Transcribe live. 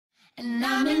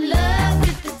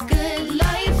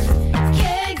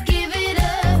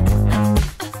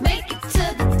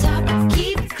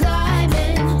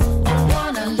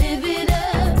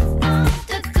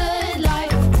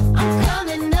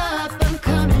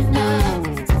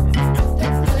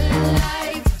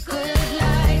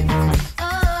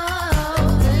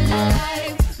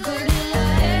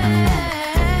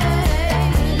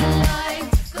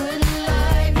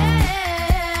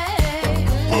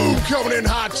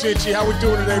Chinchy? How we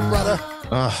doing today, brother?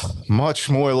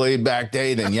 Much more laid back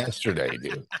day than yesterday,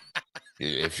 dude.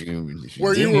 If you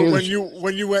Where you were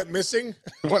when you went missing?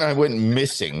 When I went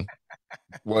missing,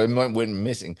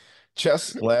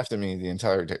 Chess laughed at me the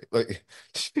entire day. Like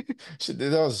that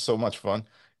was so much fun.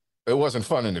 It wasn't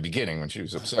fun in the beginning when she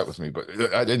was upset with me, but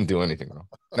I didn't do anything wrong.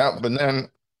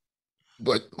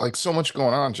 But like so much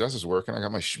going on. Jess is working. I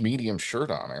got my medium shirt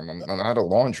on. I'm out of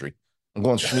laundry. I'm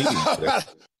going schmedium.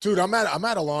 Dude, I'm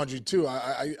at a laundry too.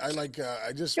 I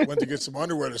just went to get some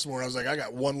underwear this morning. I was like, I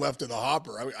got one left in the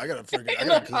hopper. I gotta conserve.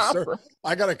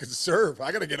 I gotta conserve.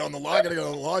 I gotta get on the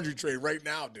laundry tray right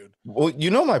now, dude. Well,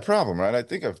 you know my problem, right? I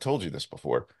think I've told you this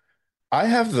before. I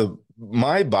have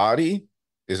my body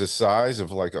is a size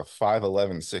of like a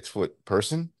 5'11", 6-foot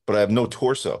person, but I have no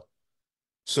torso.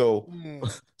 So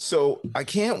I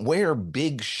can't wear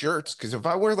big shirts because if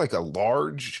I wear like a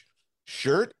large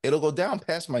shirt, it'll go down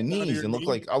past my knees and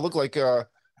I'll look like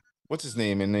what's his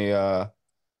name in the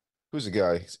who's the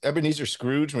guy? Ebenezer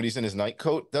Scrooge when he's in his night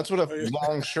coat. That's what a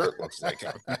long shirt looks like.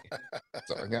 So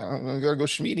I gotta go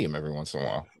schmedium every once in a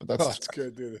while. But that's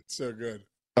good, dude. It's so good.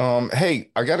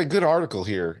 Hey, I got a good article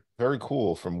here. Very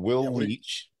cool from Will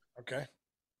Leach. Okay.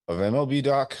 Of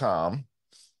MLB.com.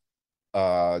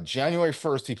 January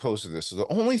 1st, he posted this. So the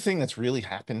only thing that's really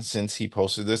happened since he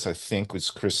posted this, I think,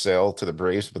 was Chris Sale to the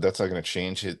Braves, but that's not going to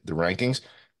change the rankings.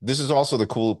 This is also the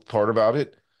cool part about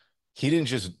it. He didn't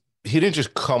just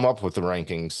come up with the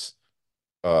rankings,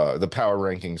 the power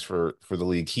rankings for the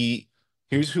league.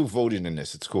 Here's who voted in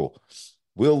this. It's cool.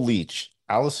 Will Leach,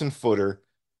 Allison Footer,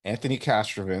 Anthony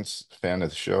Castrovins, friend of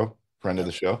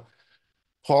the show,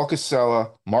 Paul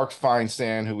Casella, Mark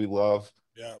Feinsand, who we love.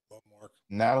 Yeah, love Mark.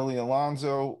 Natalie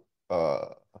Alonso.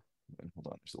 Hold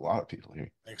on, there's a lot of people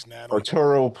here. Thanks, Natalie.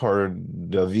 Arturo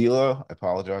Pardavila. I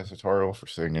apologize, Arturo, for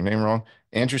saying your name wrong.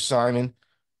 Andrew Simon,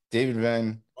 David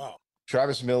Venn,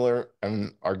 Travis Miller,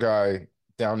 and our guy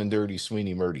down and dirty,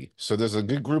 Sweeney Murdy. So there's a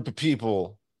good group of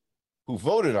people who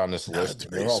voted on this list.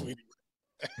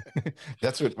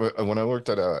 That's what when I worked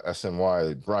at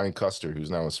SNY, Brian Custer,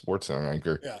 who's now a sports center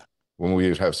anchor. Yeah. When we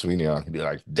would have Sweeney on, he'd be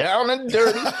like, down and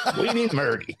dirty, Sweeney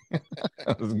Murdy.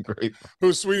 That was great.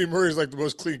 Who's Sweeney Murdy is like the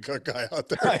most clean-cut guy out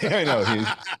there. I know.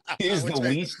 He's the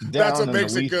least down. That's what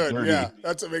makes it good. Yeah,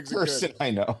 that's what makes it good.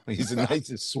 I know. He's the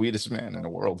nicest, sweetest man in the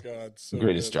world. God, so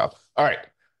greatest job. All right.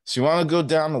 So you want to go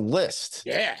down the list?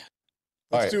 Yeah.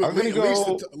 Let's do at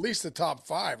least the top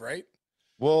 5, right?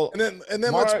 Well, and then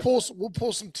we'll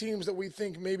pull some teams that we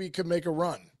think maybe could make a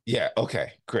run. Yeah.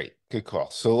 Okay. Great. Good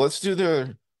call. So let's do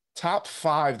the top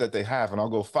 5 that they have, and I'll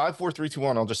go 5, 4, 3, 2,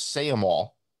 1. I'll just say them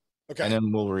all. Okay. And then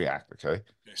we'll react. Okay.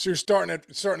 So you're starting at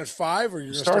 5, or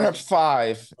you're starting at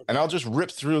 5, and I'll just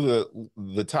rip through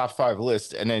the top 5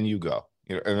 list, and then you go.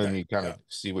 And then you kind of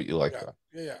see what you like.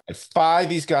 Yeah. At 5,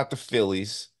 he's got the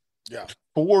Phillies. Yeah.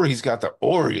 4, he's got the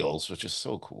Orioles, which is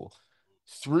so cool.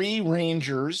 3,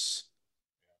 Rangers.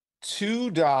 2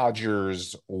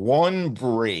 Dodgers, 1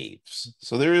 Braves.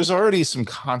 So there is already some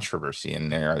controversy in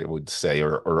there, I would say,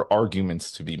 or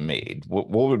arguments to be made. What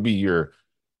would be your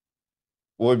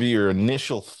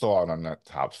initial thought on that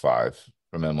top 5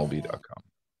 from MLB.com?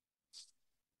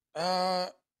 I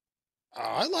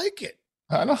like it.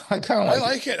 I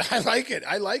like it. I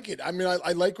like it. I mean,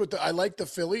 I like the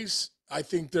Phillies. I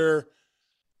think they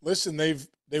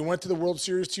went to the World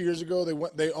Series 2 years ago.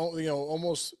 They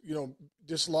almost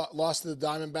just lost to the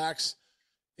Diamondbacks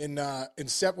in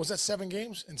was that 7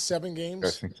 games? In 7 games?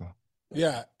 I think so.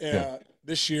 Yeah.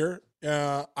 This year.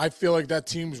 I feel like that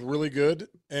team's really good,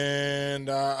 and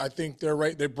I think they're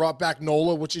right. They brought back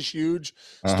Nola, which is huge.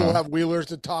 Still have Wheeler at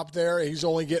the top there. He's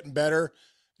only getting better.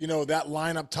 That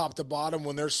lineup top to bottom,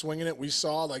 when they're swinging it, we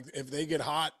saw, like, if they get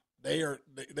hot, they are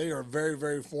very,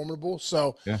 very formidable.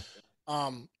 So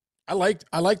I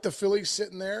like the Phillies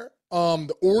sitting there.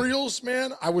 The Orioles,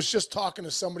 man, I was just talking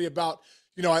to somebody about,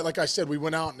 like I said, we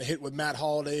went out and hit with Matt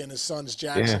Holliday and his sons,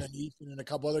 Jackson and Ethan and a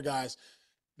couple other guys.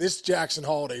 This Jackson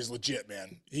Holliday is legit,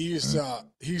 man. He's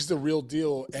the real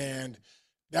deal, and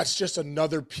that's just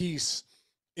another piece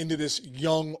into this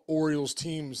young Orioles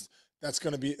teams that's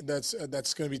going to be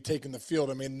taking the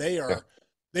field. I mean, they are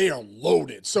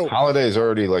loaded. So Holiday is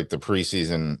already like the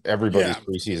preseason, everybody's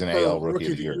preseason AL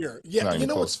rookie of the year. Yeah, you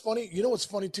know what's funny? You know what's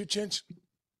funny too, Chinch?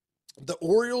 The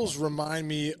Orioles remind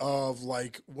me of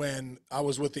like when I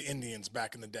was with the Indians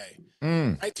back in the day.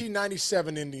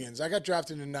 1997 Indians. I got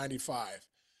drafted in 95.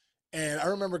 And I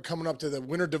remember coming up to the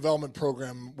winter development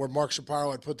program where Mark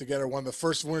Shapiro had put together one of the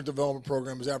first winter development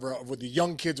programs ever, where the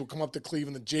young kids would come up to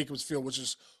Cleveland, the Jacobs Field, which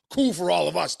is cool for all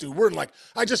of us, dude. We're in, like,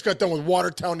 I just got done with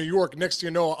Watertown, New York. Next thing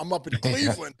you know, I'm up in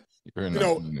Cleveland You're not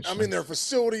doing this I'm shit. in their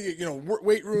facility,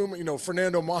 weight room.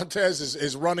 Fernando Montez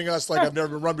is running us like I've never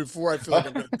been run before. I feel like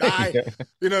I'm going to die. Yeah.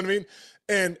 You know what I mean?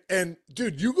 And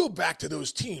dude, you go back to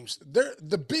those teams.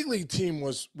 The big league team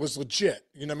was legit.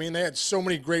 You know what I mean? They had so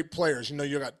many great players.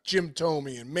 You got Jim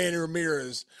Thome and Manny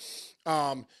Ramirez.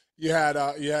 Um, you had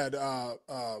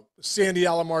Sandy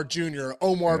Alomar Jr.,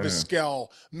 Omar Yeah. Vizquel,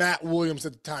 Matt Williams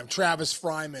at the time, Travis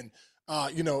Fryman.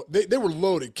 They were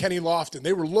loaded. Kenny Lofton,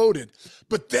 they were loaded.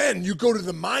 But then you go to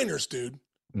the minors, dude,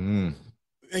 Mm.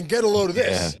 and get a load of Yeah.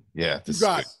 this. Yeah. You This is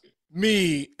got good.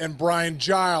 me and Brian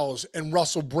Giles and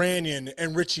Russell Branyan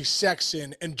and Richie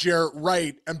Sexton and Jarrett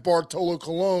Wright and Bartolo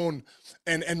Colon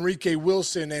and Enrique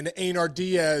Wilson and Einar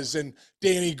Diaz and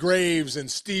Danny Graves and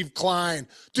Steve Klein.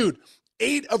 Dude,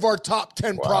 8 of our top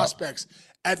 10 Wow. prospects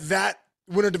at that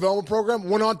winter development program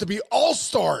went on to be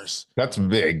all-stars. That's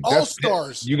big.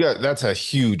 All-stars. That's a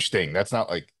huge thing. That's not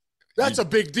like That's a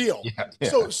big deal. yeah,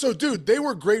 yeah. So, dude, they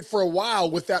were great for a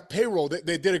while with that payroll.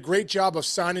 They did a great job of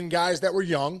signing guys that were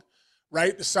young,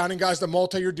 right? Signing guys to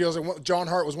multi-year deals. And John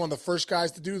Hart was one of the first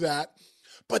guys to do that.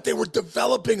 But they were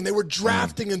developing, they were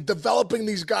drafting and developing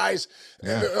these guys,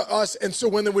 Yeah. us. And so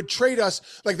when they would trade us,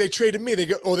 like they traded me, they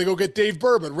go get Dave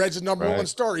Bourbon, Reds' number Right. one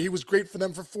starter. He was great for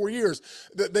them for 4 years.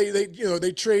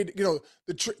 They trade,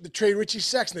 the trade Richie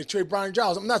Sexton, they trade Brian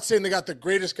Giles. I'm not saying they got the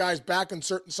greatest guys back in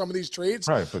some of these trades,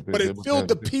 Right, but it filled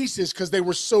the pieces because they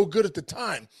were so good at the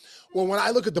time. Well, when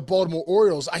I look at the Baltimore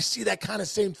Orioles, I see that kind of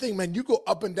same thing, man. You go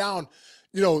up and down,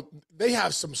 they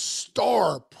have some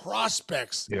star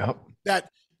prospects Yep. that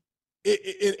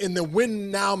in the win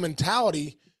now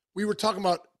mentality, we were talking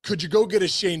about, could you go get a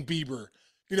Shane Bieber?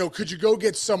 Could you go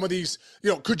get some of these,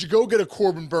 could you go get a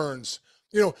Corbin Burns?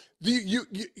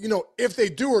 If they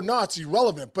do or not, it's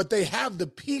irrelevant, but they have the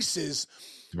pieces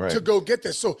Right. to go get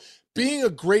this. So being a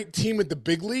great team at the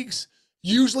big leagues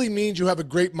usually means you have a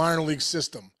great minor league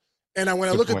system. And when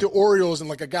I look at the Orioles and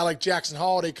like a guy like Jackson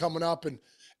Holiday coming up and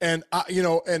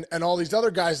all these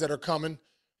other guys that are coming,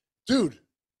 dude,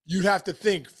 you'd have to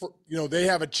think they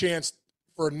have a chance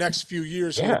for next few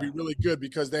years here to be really good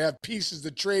because they have pieces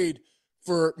to trade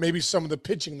for maybe some of the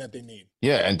pitching that they need.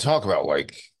 Yeah, and talk about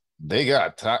like they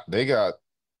got a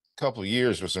couple of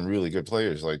years with some really good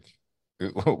players. Like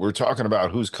we're talking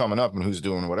about who's coming up and who's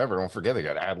doing whatever. Don't forget they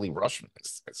got Adley Rutschman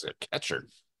as a catcher.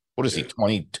 What is he,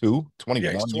 22, 21?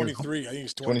 Yeah, he's 23. I think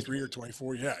he's 23 or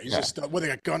 24. Yeah, he's just they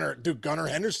got Gunnar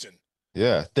Henderson.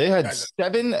 Yeah, they had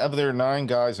 7 of their 9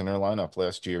 guys in their lineup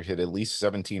last year hit at least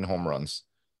 17 home runs.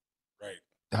 Right.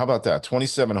 How about that?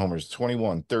 27 homers,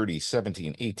 21, 30,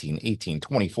 17, 18, 18,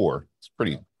 24. It's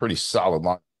pretty solid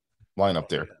lineup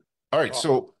there. All right,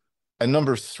 so at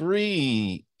number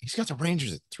 3, he's got the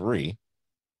Rangers at 3.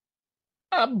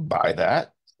 I'd buy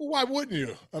that. Well, why wouldn't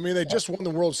you? I mean, they just won the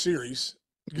World Series.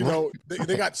 They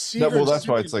got Seager. Well, that's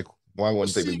why it's like, why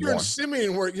wouldn't they be Seager one? and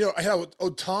Simeon were, I had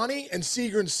Ohtani and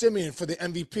Seager and Simeon for the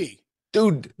MVP.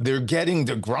 Dude, they're getting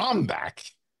DeGrom back.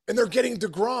 And they're getting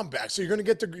DeGrom back. So you're gonna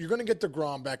get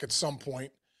DeGrom back at some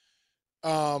point.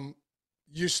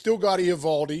 You still got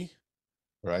Eovaldi.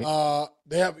 Right.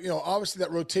 They have, obviously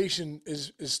that rotation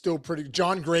is still pretty.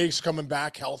 John Gray's coming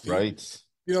back healthy. Right.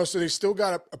 So they still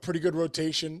got a pretty good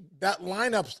rotation. The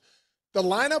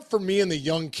lineup for me and the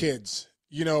young kids,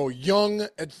 Young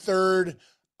at third,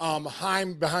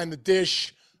 Heim behind the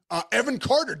dish. Evan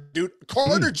Carter, dude.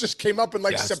 Carter just came up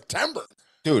in September.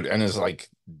 Dude, and is like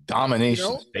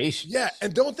domination station. Yeah,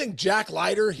 and don't think Jack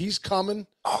Leiter, he's coming.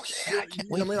 Oh yeah, I can't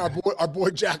wait. I mean, our boy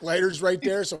Jack Leiter's right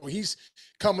there, so he's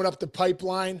coming up the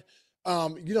pipeline.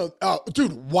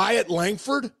 Dude, Wyatt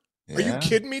Langford. Are you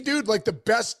kidding me, dude? Like the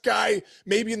best guy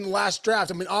maybe in the last draft.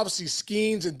 I mean, obviously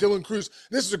Skeens and Dylan Cruz.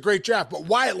 This is a great draft, but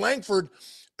Wyatt Langford,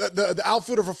 the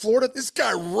outfielder for Florida, this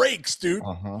guy rakes, dude.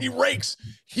 He rakes.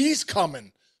 He's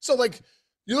coming. So like,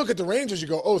 you look at the Rangers, you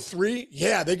go, oh, 3?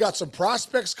 Yeah, they got some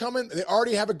prospects coming. They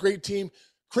already have a great team.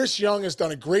 Chris Young has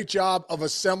done a great job of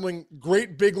assembling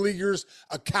great big leaguers,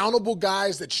 accountable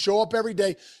guys that show up every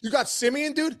day. You got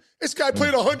Simeon, dude. This guy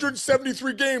played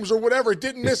 173 games or whatever.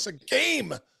 Didn't miss a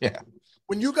game. Yeah.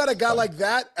 When you got a guy like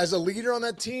that as a leader on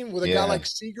that team with a guy like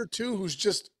Seager, too, who's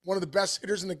just one of the best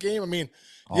hitters in the game, I mean,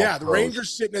 the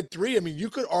Rangers sitting at 3. I mean, you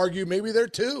could argue maybe they're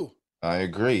 2. I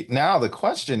agree. Now, the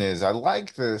question is, I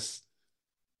like this,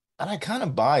 and I kind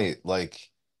of buy it. Like,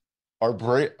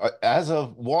 as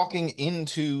of walking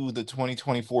into the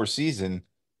 2024 season,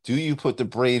 do you put the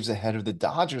Braves ahead of the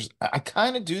Dodgers? I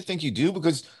kind of do think you do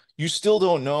because you still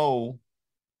don't know,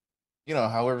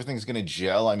 how everything's going to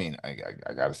gel. I mean, I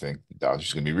got to think the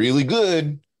Dodgers are going to be really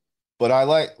good, but I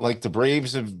like the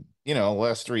Braves have,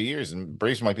 last 3 years, and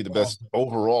Braves might be the best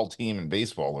overall team in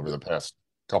baseball over the past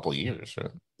couple of years. Right?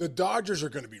 the Dodgers are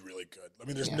going to be really good. I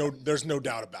mean, there's no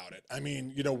doubt about it. I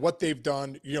mean, what they've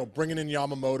done, bringing in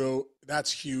Yamamoto,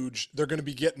 that's huge. They're going to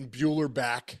be getting Bueller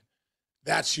back.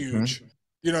 That's huge.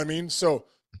 You know what I mean? So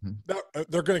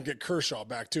they're going to get Kershaw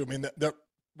back too. I mean, that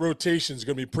rotation is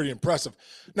going to be pretty impressive.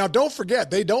 Now, don't forget,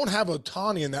 they don't have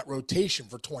Ohtani in that rotation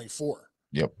for 24.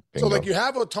 Yep. So, like, you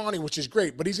have Ohtani, which is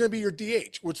great, but he's going to be your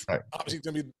DH, which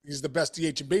obviously he's the best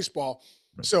DH in baseball.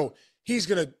 Right. So he's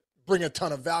going to bring a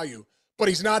ton of value, but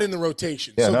he's not in the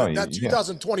rotation. Yeah, so that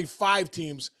 2025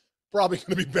 team's probably going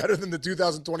to be better than the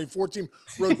 2024 team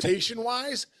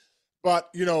rotation-wise. But,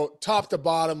 top to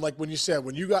bottom, like when you said,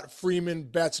 when you got Freeman,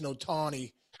 Betts, and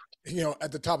Ohtani,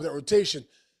 at the top of that rotation,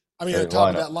 I mean, at the top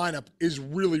of that lineup is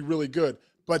really, really good.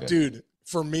 But, dude,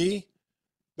 for me,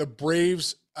 the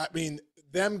Braves, I mean,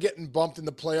 them getting bumped in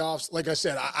the playoffs, like I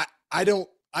said, I don't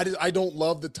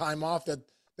love the time off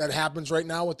that happens right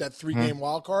now with that 3-game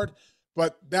wild card,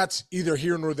 but that's either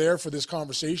here nor there for this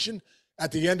conversation.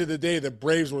 At the end of the day, the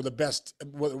Braves were the best.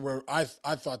 Were I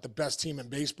thought the best team in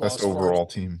baseball. Best overall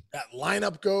team. That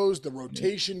lineup goes, the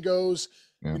rotation goes.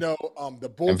 The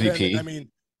bullpen. MVP. I mean,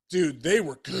 dude, they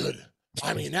were good.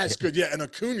 I mean, that's good. Yeah, and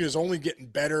Acuna is only getting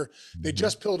better. They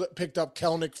just picked up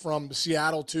Kelnick from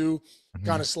Seattle too.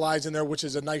 Kind of slides in there, which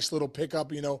is a nice little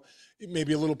pickup.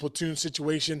 Maybe a little platoon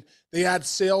situation. They add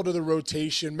Sale to the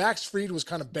rotation. Max Fried was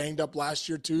kind of banged up last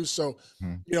year too, so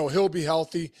he'll be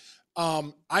healthy.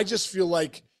 I just feel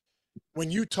like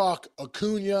when you talk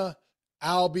Acuna,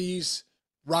 Albies,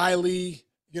 Riley,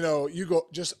 you go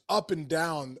just up and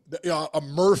down. A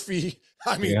Murphy.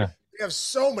 I mean, they have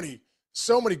so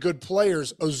many good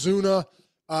players. Ozuna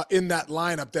in that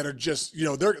lineup that are just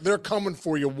they're coming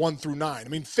for you 1 through 9. I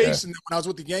mean, facing them when I was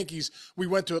with the Yankees, we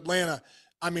went to Atlanta.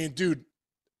 I mean, dude,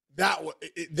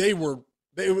 they were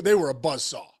a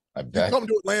buzzsaw. You come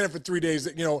to Atlanta for 3 days,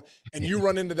 and you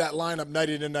run into that lineup night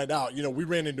in and night out. We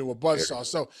ran into a buzzsaw.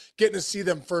 So getting to see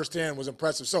them firsthand was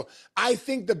impressive. So I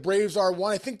think the Braves are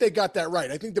 1. I think they got that right.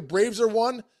 I think the Braves are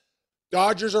 1.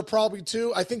 Dodgers are probably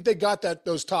 2. I think they got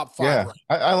those top 5 right.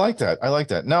 I like that. I like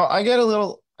that. Now, I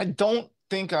don't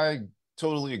think I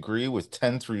totally agree with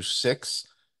 10 through 6,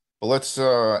 but let's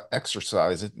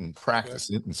exercise it and practice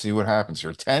it and see what happens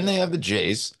here. 10, they have the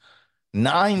Jays.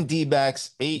 9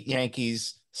 D-backs, 8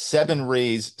 Yankees, 7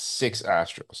 Rays, 6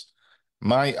 Astros.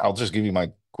 I'll just give you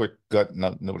my quick gut.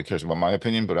 Nobody cares about my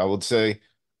opinion, but I would say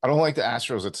I don't like the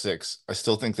Astros at 6. I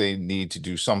still think they need to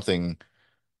do something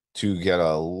to get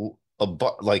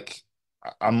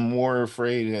I'm more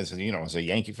afraid as a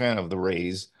Yankee fan of the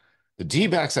Rays. The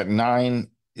D-backs at 9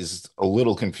 is a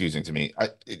little confusing to me.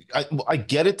 I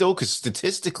get it though, because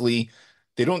statistically,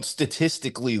 they don't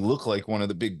statistically look like one of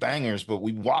the big bangers, but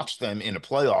we watch them in the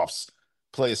playoffs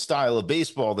play a style of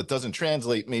baseball that doesn't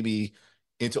translate maybe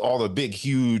into all the big,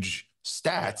 huge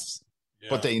stats.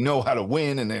 But they know how to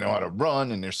win and they know how to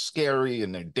run and they're scary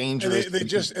and they're dangerous.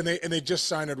 And they just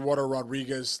signed Eduardo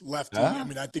Rodriguez, lefty. I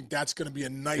mean, I think that's going to be a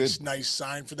nice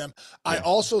sign for them. I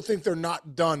also think they're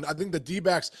not done. I think the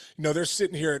D-backs, they're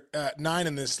sitting here at 9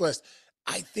 in this list.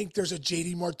 I think there's a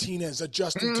JD Martinez, a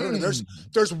Justin Turner.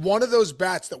 There's one of those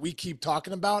bats that we keep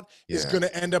talking about is going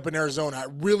to end up in Arizona. I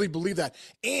really believe that.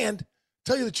 And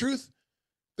tell you the truth,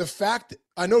 the fact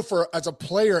I know as a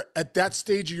player at that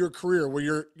stage of your career where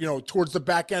you're, towards the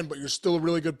back end, but you're still a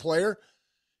really good player,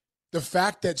 the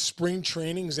fact that spring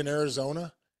training's in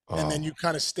Arizona and then you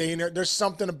kind of stay in there, there's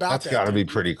something about that's got to be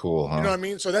pretty cool, huh? You know what I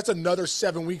mean? So that's another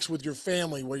 7 weeks with your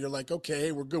family where you're like,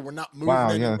 okay, we're good. We're not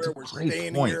moving anywhere. We're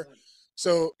staying here.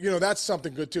 So, that's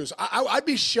something good too. So I'd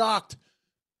be shocked.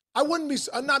 I wouldn't be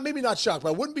maybe not shocked, but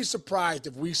I wouldn't be surprised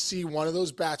if we see one of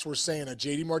those bats we're saying, a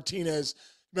JD Martinez.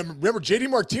 Remember JD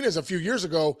Martinez a few years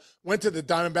ago went to the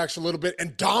Diamondbacks for a little bit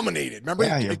and dominated. Remember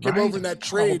he came over in that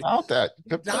trade. How about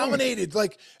that? Dominated.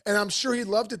 And I'm sure he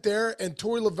loved it there. And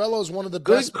Torey Lovello is one of the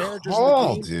best managers in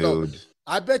the game. Dude. So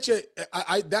I bet you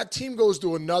that team goes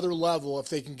to another level if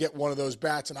they can get one of those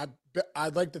bats. And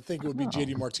I'd like to think it would be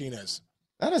JD Martinez.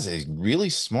 That is a really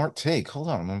smart take. Hold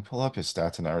on, I'm gonna pull up his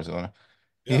stats in Arizona.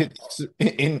 He hit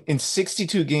in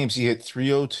 62 games, he hit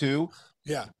 302.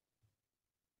 Yeah.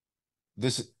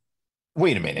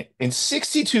 Wait a minute. In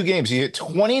 62 games, he hit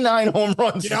 29 home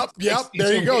runs. Yep.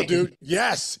 There you go, dude.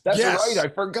 Yes. That's right. I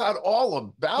forgot all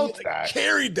about that.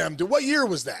 Carried them. Dude, what year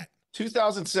was that?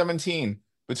 2017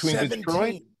 between 17.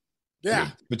 Detroit. Yeah.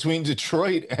 Between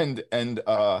Detroit and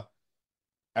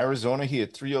Arizona, he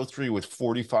had 303 with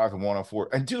 45 and 104.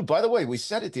 And dude, by the way, we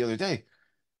said it the other day.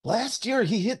 Last year,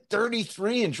 he hit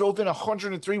 33 and drove in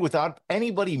 103 without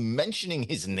anybody mentioning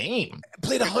his name.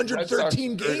 Played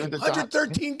 113 games.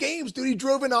 113 games, dude. He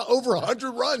drove in over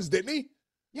 100 runs, didn't he?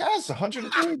 Yes,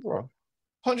 103, bro.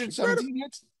 117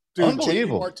 hits. Dude,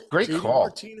 Unbelievable. Great JD call.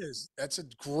 Martinez. That's a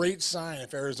great sign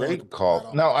if Arizona can Great pull that call.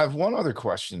 off. Now, I have one other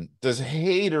question. Does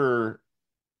Hader,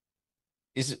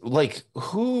 is it like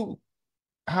who,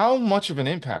 how much of an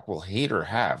impact will Hader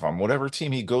have on whatever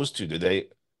team he goes to? Do they,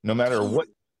 no matter Dude, what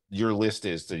your list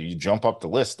is, do you jump up the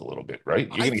list a little bit, right?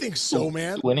 You're I going to think get so,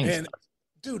 man. two innings. And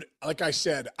dude, like I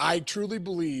said, I truly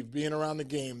believe being around the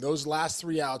game, those last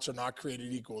 3 outs are not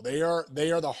created equal. They are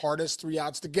the hardest 3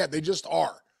 outs to get. They just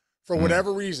are for Mm.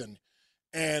 whatever reason.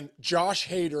 And Josh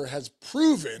Hader has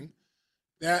proven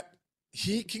that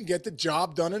he can get the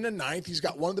job done in the ninth. He's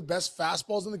got one of the best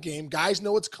fastballs in the game. Guys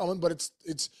know it's coming, but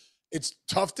it's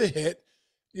tough to hit.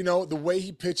 You know, the way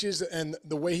he pitches and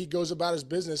the way he goes about his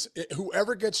business,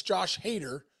 whoever gets Josh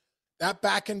Hader, that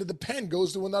back end of the pen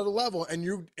goes to another level, and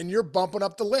you're bumping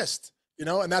up the list. You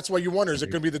know, and that's why you wonder: is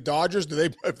it going to be the Dodgers? Do they,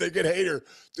 if they get Hader,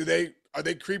 are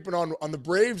they creeping on the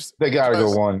Braves? They got to go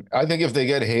Because one. I think if they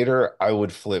get Hader, I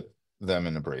would flip them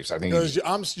in the Braves. I think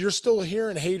you're still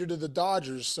hearing Hader to the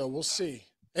Dodgers, so we'll see.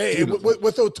 Hey, dude,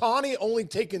 with Ohtani only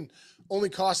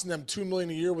costing them $2 million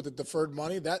a year with the deferred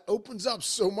money, that opens up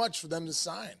so much for them to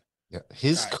sign. yeah,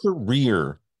 his Guys.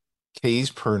 career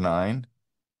Ks per nine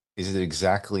is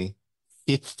exactly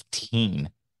 15.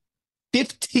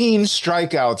 15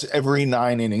 strikeouts every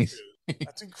 9 innings.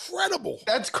 That's incredible.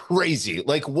 That's crazy.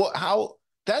 Like what, how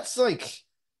that's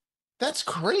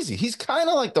crazy. He's kind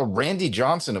of like the Randy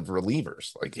Johnson of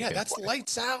relievers. Like Yeah, that's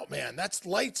lights out, man. That's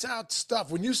lights out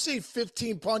stuff. When you say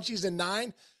 15 punchies in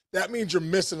 9, that means you're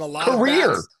missing a lot of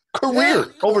bats. Career Yeah,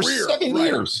 over career, 7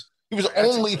 years. He was That's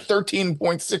only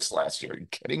 13.6 last year. Are you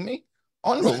kidding me?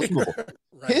 Unbelievable.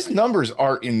 right. His numbers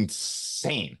are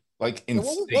insane. Like And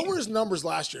insane. what were his numbers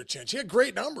last year, Chinch? He had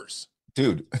great numbers.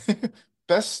 Dude,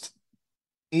 best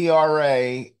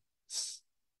ERA,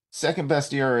 second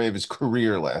best ERA of his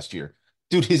career last year.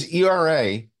 Dude, his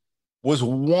ERA was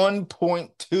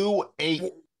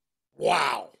 1.28.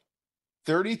 Wow.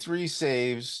 33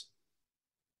 saves.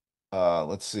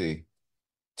 Let's see.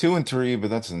 2 and 3,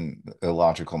 but that's an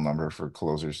illogical number for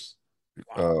closers,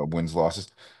 wins, losses.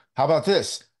 How about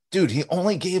this? Dude, he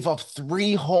only gave up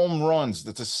 3 home runs.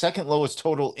 That's the second lowest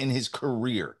total in his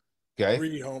career. Okay.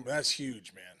 3 home. That's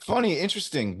huge, man. Funny,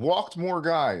 interesting. Walked more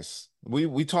guys.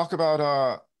 We talk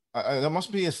about that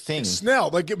must be a thing. Like Snell,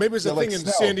 like maybe it's a thing in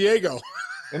Snell. San Diego.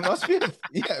 It must be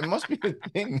it must be a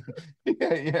thing.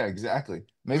 Yeah, exactly.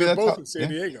 Maybe They're that's both in San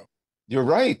Diego. You're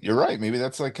right. You're right. Maybe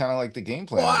that's like kind of like the game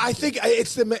plan. Well, I think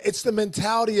it's the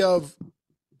mentality of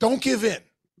don't give in.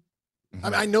 Mm-hmm.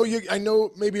 I mean, I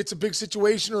know maybe it's a big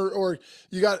situation or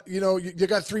you got, you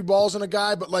got 3 balls on a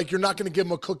guy, but like, you're not going to give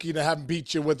him a cookie to have him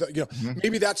beat you with, Mm-hmm.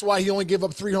 maybe that's why he only gave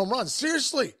up 3 home runs.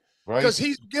 Seriously. Right. Because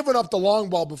he's given up the long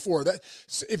ball before that.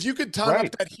 If you could time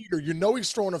up that heater,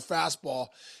 he's throwing a fastball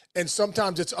and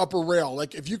sometimes it's upper rail.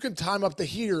 Like if you can time up the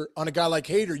heater on a guy like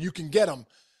Hader, you can get him.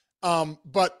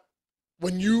 But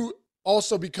when you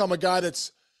also become a guy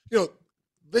that's,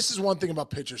 this is one thing about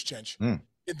pitchers, Chinch.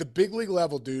 At the big league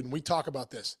level, dude, and we talk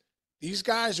about this, these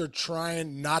guys are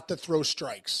trying not to throw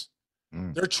strikes.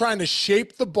 They're trying to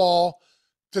shape the ball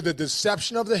to the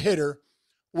deception of the hitter,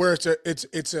 where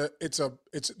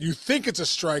you think it's a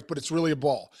strike, but it's really a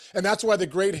ball. And that's why the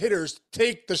great hitters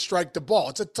take the strike to ball.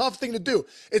 It's a tough thing to do.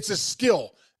 It's a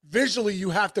skill. Visually,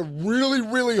 you have to really,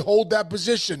 really hold that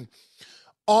position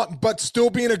but still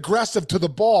being aggressive to the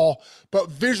ball,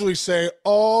 but visually say,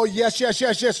 oh,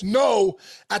 yes, no,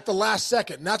 at the last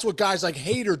second. And that's what guys like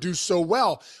Hader do so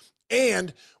well.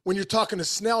 And when you're talking to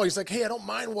Snell, he's like, hey, I don't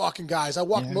mind walking guys. I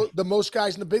walk the most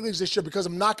guys in the big leagues this year because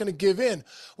I'm not going to give in.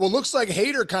 Well, it looks like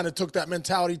Hader kind of took that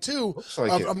mentality too.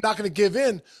 I'm not going to give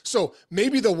in. So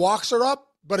maybe the walks are up,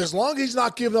 but as long as he's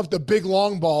not giving up the big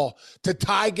long ball to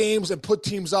tie games and put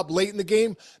teams up late in the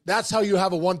game, that's how you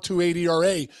have a 1.28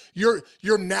 ERA.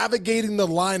 You're navigating the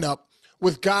lineup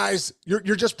with guys.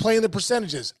 You're just playing the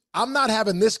percentages. I'm not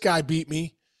having this guy beat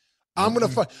me. I'm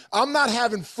not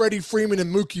having Freddie Freeman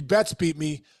and Mookie Betts beat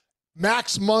me.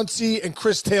 Max Muncy and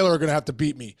Chris Taylor are going to have to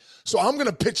beat me. So I'm going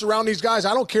to pitch around these guys.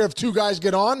 I don't care if 2 guys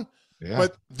get on,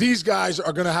 but these guys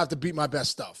are going to have to beat my best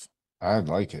stuff. I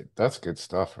like it. That's good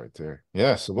stuff right there.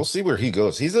 Yeah, so we'll see where he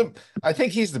goes. I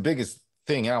think he's the biggest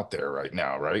thing out there right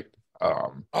now, right?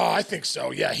 I think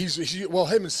so. Yeah,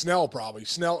 him and Snell probably.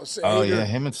 Snell.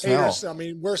 Him and Snell. I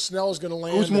mean, where Snell is going to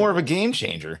land? Who's more of a game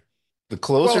changer? The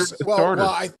closer, the starter.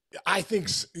 Well, I think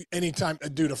anytime,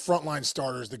 dude, a frontline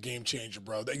starter is the game changer,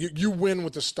 bro. You win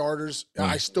with the starters.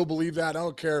 I still believe that. I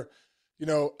don't care.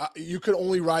 You could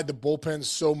only ride the bullpen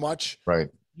so much. Right.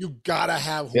 You gotta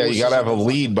have horses. Yeah, you gotta have a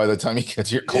lead by the time you get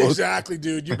to your close. Exactly,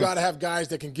 dude. You gotta have guys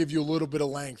that can give you a little bit of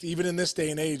length, even in this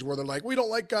day and age where they're like, we don't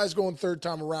like guys going third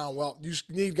time around. Well, you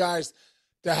need guys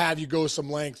to have you go some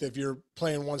length. If you're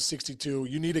playing 162,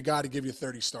 you need a guy to give you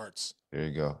 30 starts. There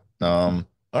you go. All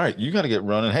right, you got to get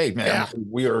running. Hey, man,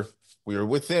 we are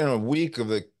within a week of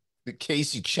the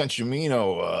Casey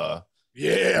Cianciamino.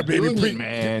 Yeah, baby.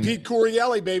 Man. Pete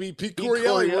Corielli, baby. Pete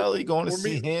Corielli. Going to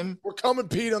see him. We're coming,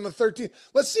 Pete, on the 13th.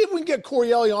 Let's see if we can get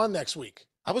Corielli on next week.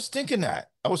 I was thinking that.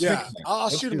 I'll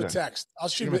shoot him a text.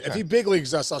 If he big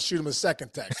leagues us, I'll shoot him a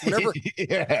second text. Whenever.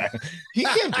 Yeah, he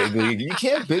can't big league. You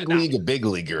can't big league a big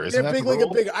leaguer. Isn't that big league a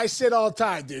big? I say it all the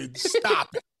time, dude.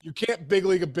 Stop it. You can't big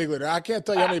league a big leaguer. I can't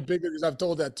tell you how many big leaguers I've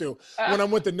told that to. When I'm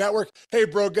with the network, hey,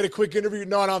 bro, get a quick interview.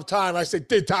 No, I don't have time. I say,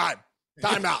 time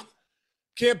out.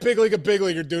 Can't big league a big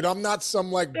leaguer, dude. I'm not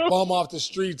some like bum off the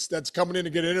streets that's coming in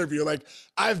to get an interview. Like,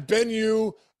 I've been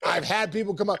you. I've had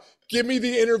people come up. Give me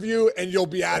the interview and you'll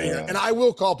be out of here. And I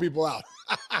will call people out.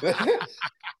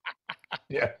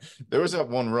 Yeah. There was that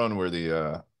one run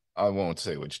where I won't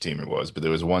say which team it was, but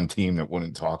there was one team that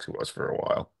wouldn't talk to us for a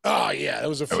while. Oh, yeah. There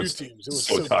was a few teams. It was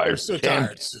so tired.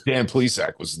 Dan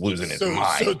Plesac was losing his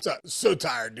mind. So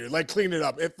tired, dude. Like, clean it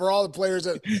up. For all the players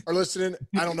that are listening,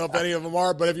 I don't know if any of them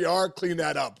are, but if you are, clean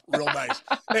that up real nice.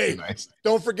 Hey,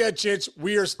 Don't forget, Chich,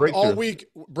 we are all week,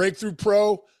 Breakthrough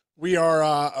Pro. We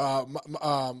are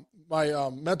my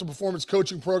mental performance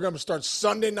coaching program starts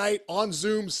Sunday night on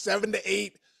Zoom, 7 to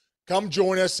 8. Come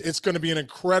join us. It's going to be an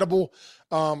incredible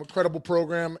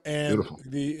program, and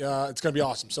it's going to be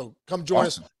awesome. So come join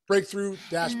us.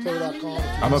 Breakthrough-pro.com.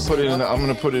 I'm gonna put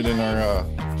it in our All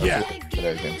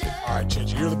right,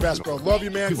 Chichi, you're the best, bro. Love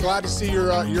you, man. Glad to see you're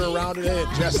around today,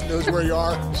 and Jess knows where you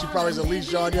are. She probably has a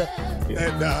leash on you.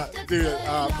 And dude,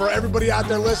 for everybody out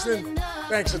there listening,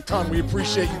 thanks a ton. We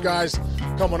appreciate you guys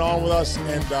coming on with us,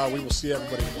 and we will see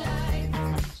everybody tomorrow.